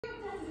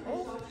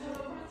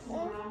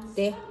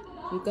There,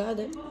 you got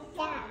it.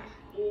 Yeah.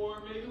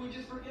 Or maybe we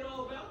just forget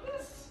all about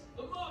this.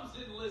 The moms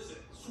didn't listen,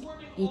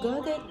 swarming You all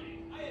got it? around me.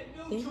 I had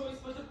no There. choice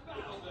but to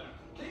battle them.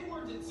 They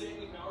weren't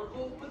insanely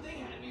powerful, but they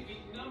had me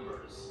beat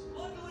numbers.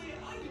 Luckily,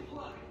 I could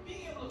fly.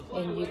 Being able to fly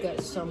And you away got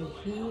is some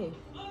here.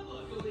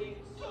 unluckily,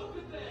 so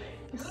could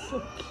they. So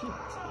cute.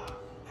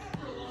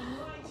 After a long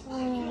night, I Oh,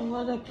 killed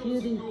what a all those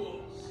cutie.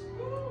 ghouls.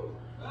 Woo,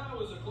 that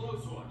was a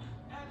close one.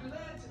 After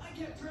that, I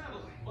kept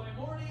traveling. By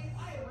morning,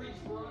 I had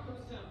reached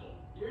Morocco's temple.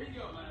 Here you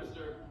go,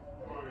 master.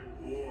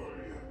 My boy,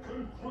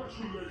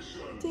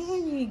 congratulations. There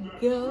you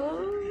go.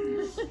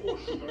 This, or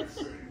should I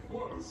say,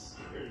 was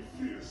a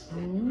fierce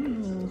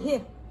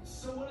Here.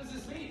 So what does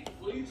this mean?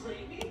 Will you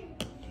train me?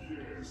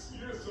 Yes,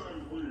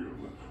 I will.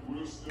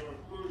 We'll start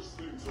first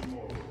thing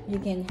tomorrow. You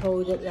can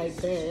hold it like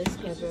this,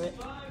 Everett.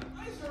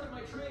 I started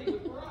my training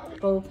with Morocco.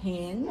 Both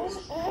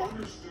hands.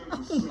 Understand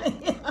the sun.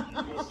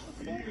 You must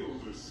feel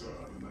the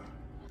sun.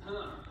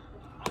 Huh.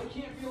 I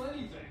can't feel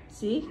anything.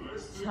 See?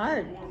 It's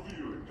hard. More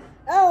feeling.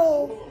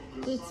 Oh.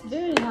 It's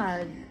very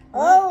hard.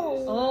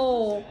 Oh.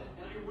 Oh.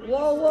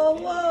 Whoa, whoa,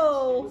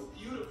 whoa.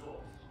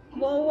 Beautiful.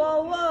 Whoa,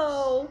 whoa,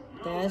 whoa.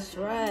 That's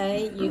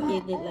right. You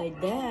get it like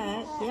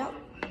that. Yep.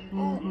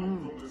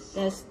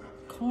 That's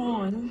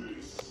corn.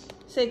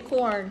 Say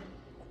corn.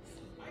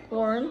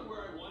 Corn. Where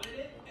I wanted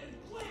it and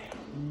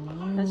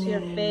blam! That's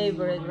your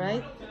favorite,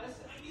 right?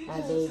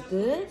 Are they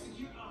good?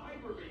 Execute a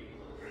hyper beam.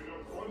 An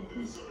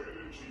abundance of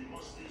energy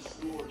must be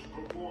stored to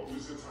perform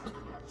this attack,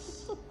 Max.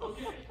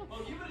 Okay,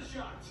 I'll give it a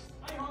shot.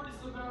 I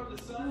harnessed the power of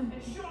the sun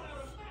and shot out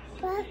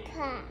a massive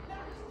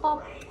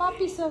Papa.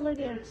 Poppy's over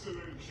there.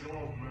 Excellent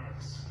job, Max.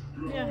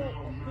 You have Yeah.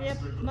 now Yep.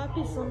 mastered the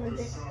Poppy's power over of the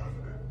there.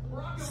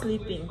 sun.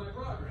 Sleeping. my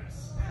progress.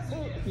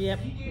 Yep.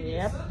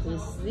 Yep.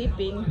 He's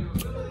sleeping.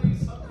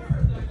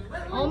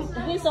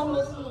 He's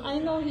almost. I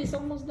know he's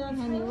almost done,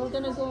 honey. We're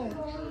gonna go.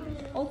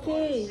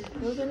 Okay,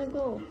 we're gonna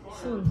go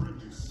soon.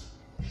 Apprentice,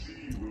 she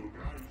will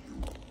guide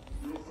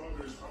you. Your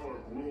father's power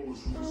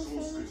grows from the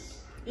solstice.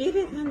 Eat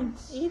it, honey.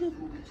 Eat it.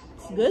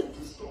 It's good.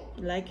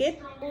 You like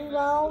it?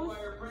 No.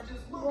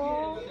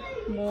 No.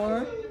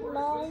 More.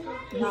 No.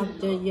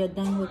 After you're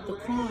done with the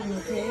corn,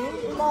 okay?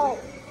 No.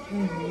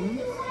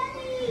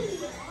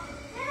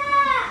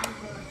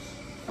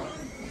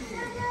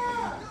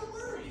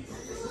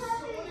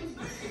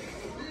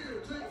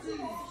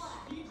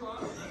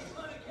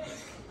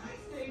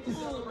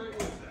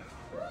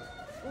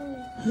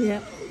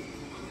 Yep.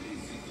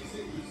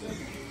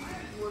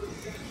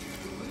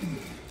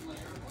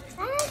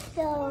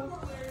 So.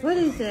 What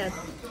is that?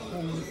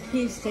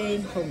 He's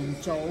saying Hong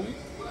Zhou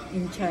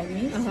in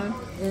Chinese.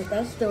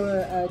 That's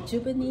the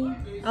Jubilee.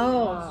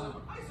 Oh.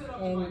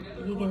 And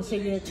you can say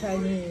you're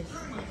Chinese.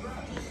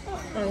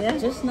 Oh yeah?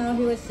 Just now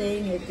he was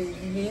saying it. Did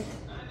you hear?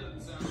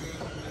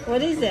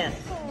 What is that?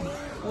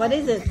 What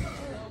is it?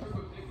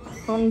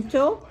 Hong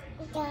Zhou?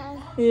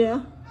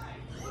 Yeah.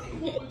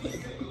 Yeah.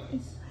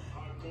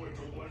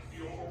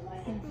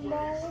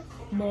 No.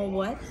 More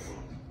what?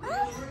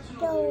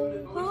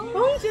 So.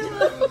 Hong Zhou.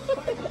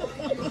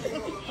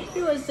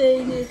 He was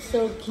saying it's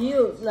so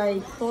cute,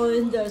 like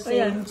foreigners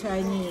saying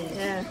Chinese.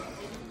 Yeah.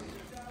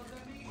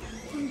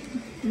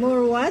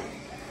 More what?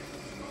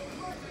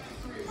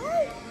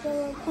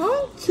 So.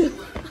 Hong Zhou.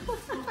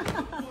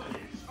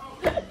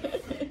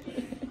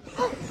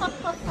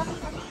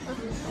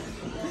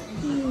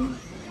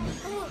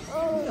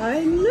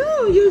 I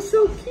know, you're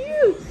so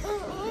cute.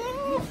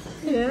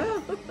 Yeah.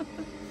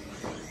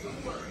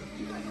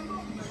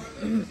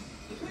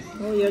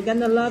 Oh, you're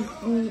gonna love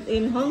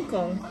in Hong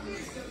Kong,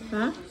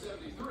 huh?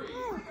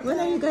 When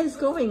are you guys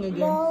going again?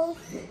 No.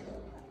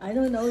 I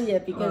don't know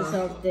yet because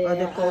of the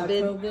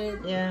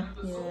COVID. Yeah,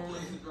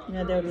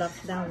 yeah, they're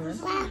locked down, right?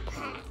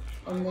 Papa.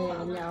 And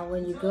then now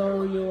when you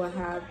go, you will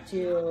have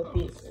to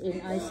be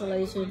in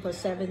isolation for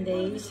 7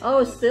 days.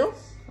 Oh, still?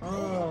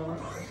 Oh,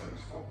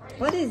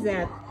 what is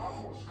that?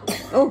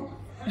 Oh,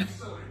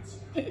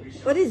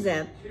 what is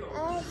that?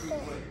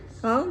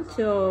 Hong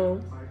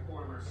Kong.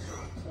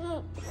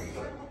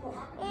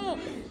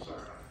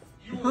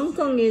 Hong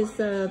Kong is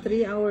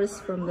 3 hours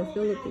from the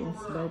Philippines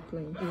by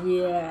plane.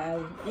 Yeah,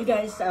 you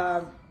guys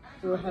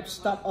will have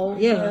stopped over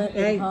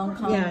in Hong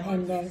Kong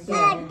and then go.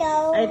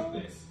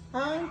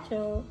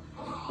 Hangzhou.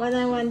 When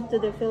I went to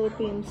the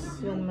Philippines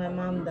when my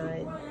mom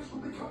died,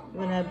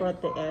 when I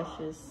brought the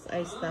ashes,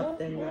 I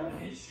stopped in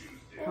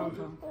Hong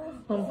Kong.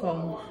 Hong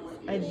Kong.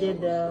 I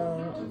did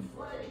the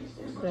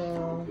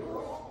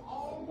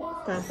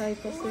Cathay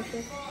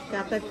Pacific.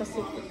 Cathay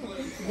Pacific.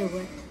 The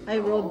what? I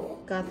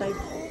rode Cathay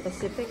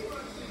Pacific.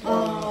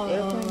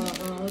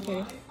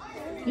 Okay.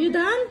 You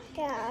done?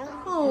 Yeah.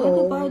 Oh,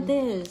 what about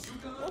this?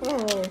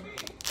 Oh,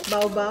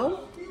 Bao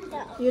Bao?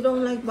 You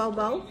don't like Bao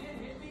Bao?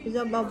 Is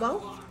that Bao Bao?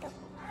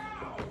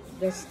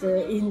 That's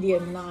the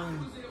Indian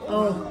naan.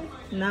 Oh,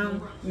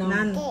 naan.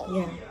 Naan.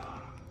 Yeah.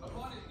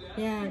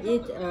 Yeah,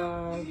 eat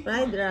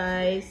fried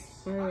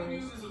rice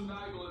first.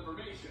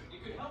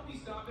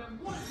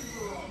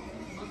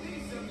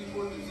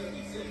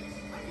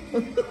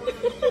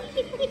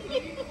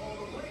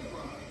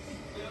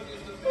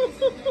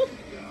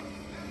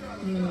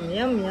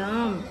 Yum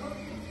yum.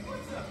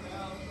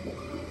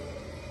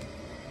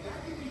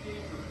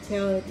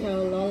 Tell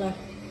Lola,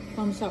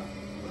 thumbs up.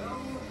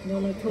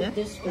 Lola cook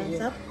this for you.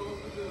 Thumbs up.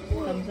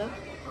 Thumbs up.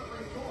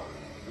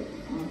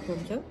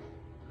 Thumbs up.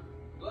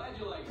 Glad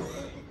you like it.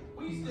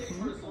 We stayed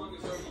for as long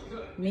as we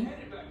could. Me?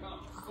 Headed back home.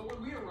 But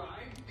when we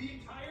arrived, the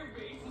entire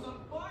base was on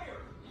fire.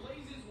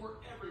 Blazes were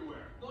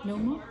everywhere. No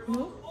more?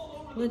 No?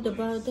 What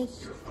about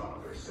this?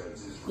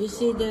 You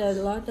see there are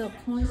a lot of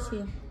points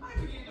here.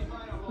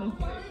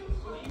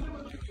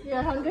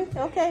 You're hungry?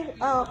 Okay.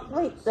 Oh,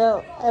 wait.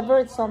 The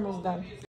Everett's almost done.